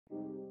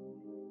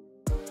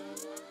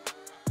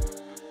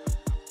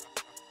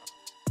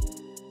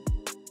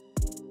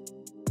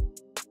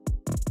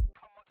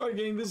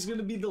Alright gang, this is going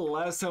to be the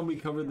last time we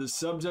cover this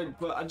subject,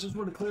 but I just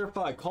want to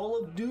clarify.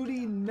 Call of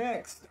Duty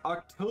Next,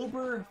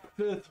 October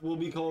 5th will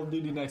be Call of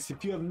Duty Next.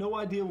 If you have no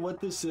idea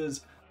what this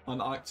is, on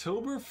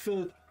October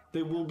 5th,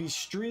 they will be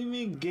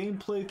streaming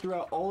gameplay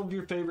throughout all of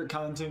your favorite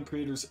content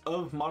creators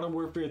of Modern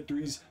Warfare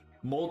 3's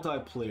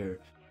multiplayer.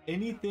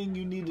 Anything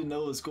you need to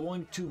know is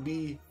going to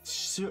be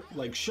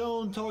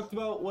shown, talked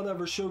about,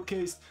 whatever,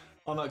 showcased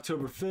on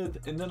October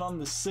 5th. And then on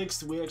the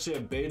 6th, we actually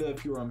have beta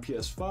if you're on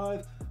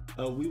PS5.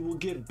 We will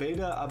get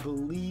beta, I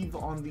believe,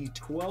 on the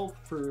 12th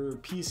for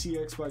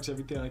PC, Xbox,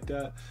 everything like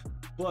that.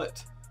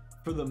 But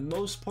for the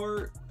most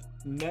part,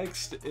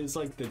 Next is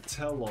like the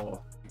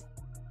tell-all.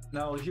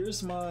 Now,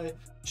 here's my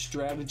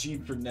strategy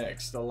for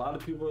Next. A lot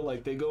of people are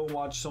like, they go and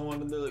watch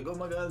someone and they're like, oh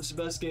my god, it's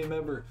the best game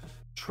ever.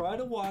 Try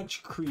to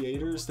watch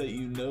creators that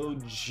you know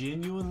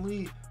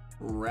genuinely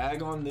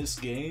rag on this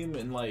game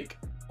and like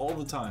all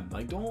the time.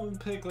 Like, don't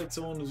pick like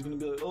someone who's gonna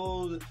be like,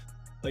 oh,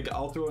 like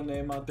I'll throw a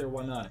name out there,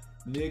 why not?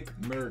 Nick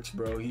Merckx,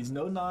 bro. He's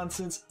no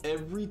nonsense.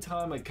 Every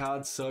time a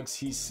COD sucks,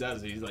 he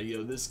says it. He's like,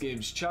 yo, this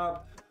game's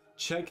chopped.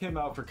 Check him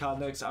out for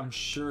COD Next. I'm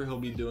sure he'll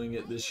be doing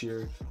it this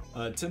year.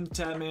 Tim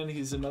Tatman,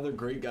 he's another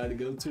great guy to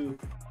go to.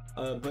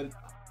 But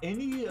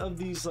any of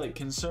these like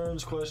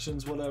concerns,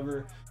 questions,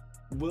 whatever,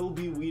 will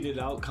be weeded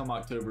out come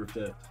October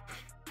 5th.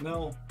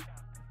 Now,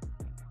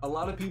 a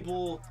lot of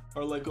people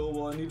are like, oh,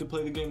 well, I need to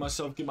play the game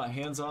myself, get my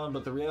hands on,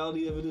 but the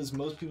reality of it is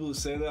most people who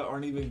say that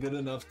aren't even good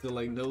enough to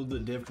like know the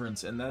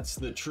difference, and that's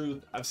the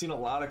truth. I've seen a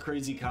lot of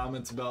crazy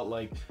comments about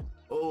like,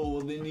 oh,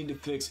 well, they need to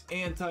fix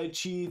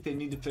anti-cheat, they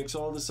need to fix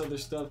all this other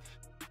stuff.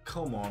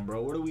 Come on,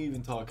 bro, what are we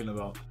even talking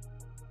about?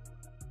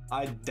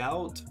 I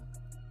doubt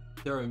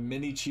there are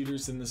many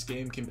cheaters in this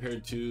game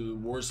compared to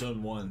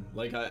Warzone 1.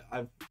 Like,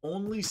 I've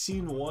only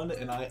seen one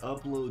and I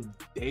upload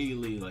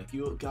daily. Like,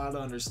 you gotta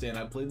understand,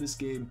 I play this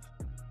game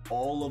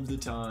all of the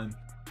time.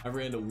 I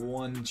ran to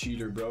one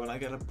cheater, bro, and I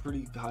got a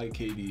pretty high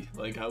KD.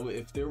 Like,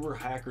 if there were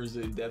hackers,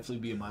 they'd definitely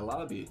be in my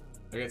lobby.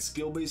 I got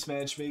skill-based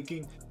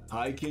matchmaking,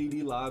 high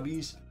KD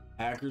lobbies.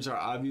 Hackers are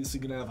obviously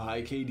gonna have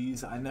high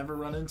KDs. I never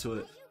run into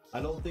it. I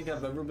don't think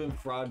I've ever been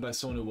fried by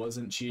someone who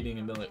wasn't cheating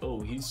and been like,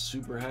 oh, he's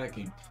super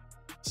hacking.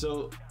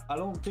 So I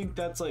don't think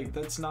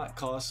that's not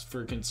cause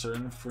for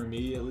concern for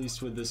me, at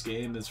least with this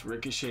game. This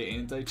Ricochet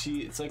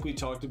anti-cheat, it's like we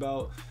talked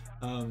about,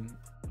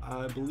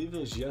 I believe it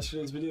was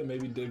yesterday's video,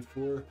 maybe day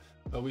before.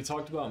 We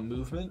talked about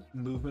movement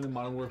in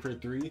Modern Warfare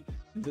 3.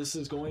 This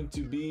is going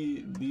to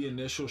be the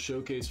initial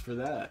showcase for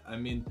that. I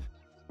mean,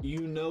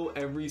 you know,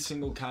 every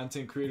single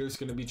content creator is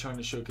going to be trying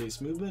to showcase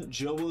movement.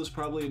 Jovo is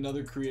probably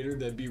another creator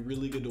that'd be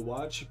really good to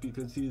watch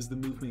because he is the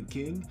movement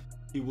king.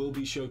 He will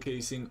be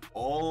showcasing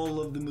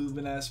all of the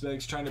movement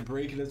aspects, trying to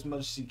break it as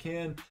much as he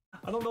can.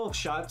 I don't know if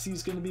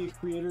Shotzi's going to be a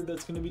creator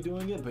that's going to be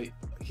doing it, but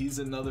he's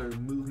another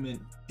movement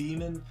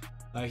demon.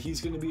 He's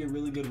going to be a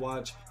really good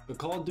watch. But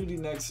Call of Duty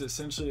Next,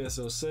 essentially, as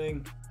I was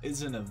saying,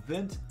 is an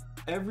event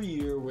every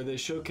year where they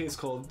showcase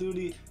Call of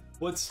Duty,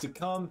 what's to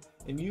come,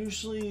 and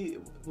usually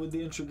with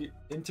the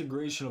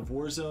integration of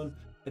Warzone,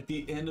 at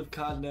the end of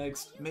COD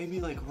Next, maybe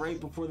like right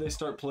before they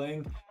start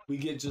playing, we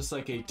get just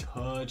like a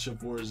touch of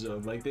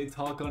Warzone. Like, they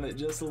talk on it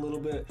just a little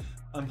bit.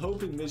 I'm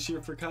hoping this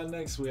year for COD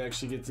Next, we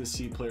actually get to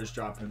see players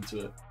drop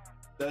into it.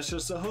 That's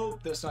just a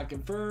hope. That's not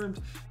confirmed.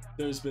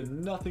 There's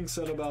been nothing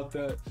said about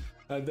that.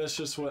 That's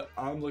just what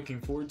I'm looking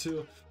forward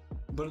to.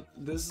 But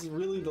this is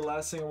really the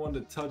last thing I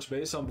wanted to touch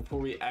base on before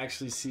we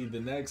actually see the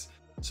next.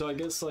 So I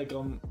guess like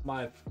on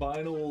my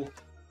final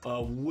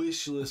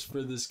wish list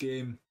for this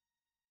game,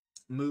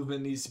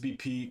 movement needs to be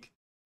peak.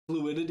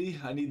 Fluidity,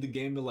 I need the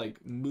game to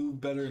like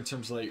move better in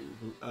terms of like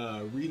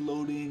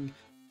reloading,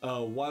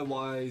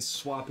 YY,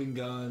 swapping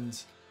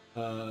guns,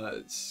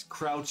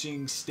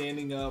 crouching,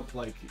 standing up,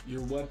 like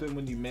your weapon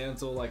when you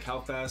mantle, like how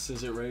fast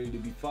is it ready to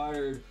be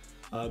fired.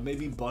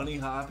 Maybe bunny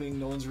hopping,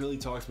 no one's really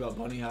talked about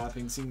bunny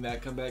hopping, seeing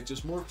that come back.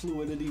 Just more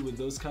fluidity with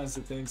those kinds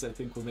of things I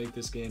think will make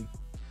this game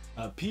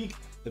peak.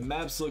 The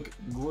maps look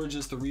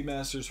gorgeous, the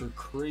remasters were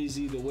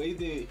crazy. The way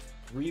they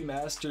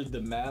remastered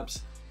the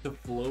maps to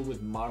flow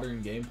with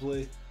modern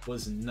gameplay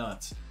was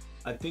nuts.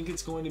 I think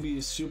it's going to be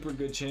a super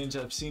good change.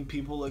 I've seen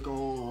people like,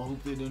 oh, I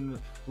hope they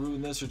didn't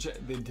ruin this, or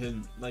they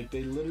didn't. Like,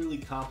 they literally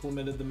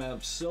complemented the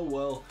map so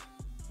well.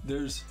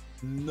 There's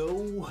no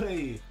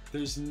way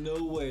this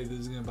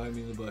is gonna bite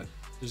me in the butt.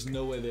 There's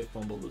no way they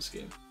fumble this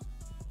game.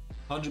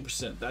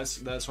 100%.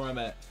 That's where I'm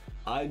at.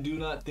 I do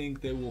not think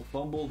they will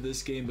fumble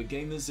this game. But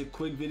gang, this is a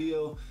quick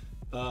video.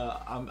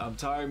 I'm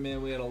tired,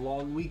 man. We had a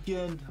long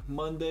weekend,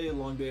 Monday, a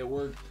long day at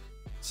work.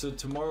 So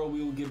tomorrow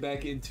we will get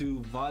back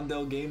into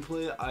Vondel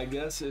gameplay, I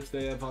guess, if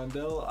they have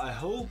Vondel. I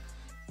hope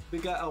we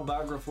got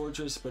Albagra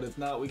Fortress, but if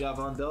not, we got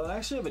Vondel. And I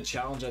actually have a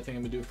challenge I think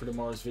I'm gonna do for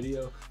tomorrow's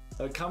video.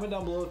 Comment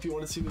down below if you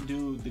want to see me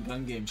do the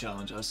gun game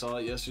challenge. I saw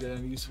it yesterday on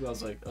YouTube. I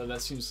was like, oh,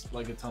 that seems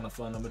like a ton of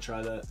fun. I'm gonna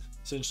try that.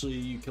 Essentially,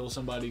 you kill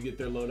somebody, get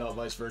their loadout,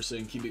 vice versa,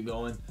 and keep it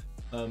going.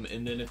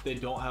 And then if they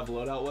don't have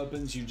loadout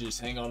weapons, you just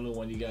hang on to the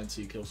one you got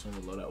until you kill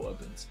someone with loadout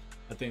weapons.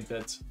 I think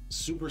that's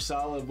super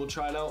solid. We'll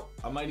try it out.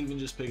 I might even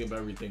just pick up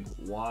everything.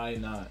 Why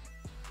not?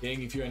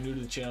 Dang, if you are new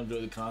to the channel,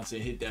 enjoy the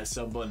content, hit that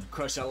sub button,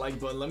 crush that like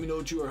button. Let me know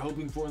what you are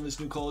hoping for in this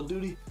new Call of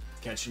Duty.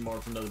 Catch you tomorrow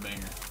for another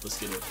banger. Let's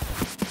get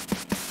it.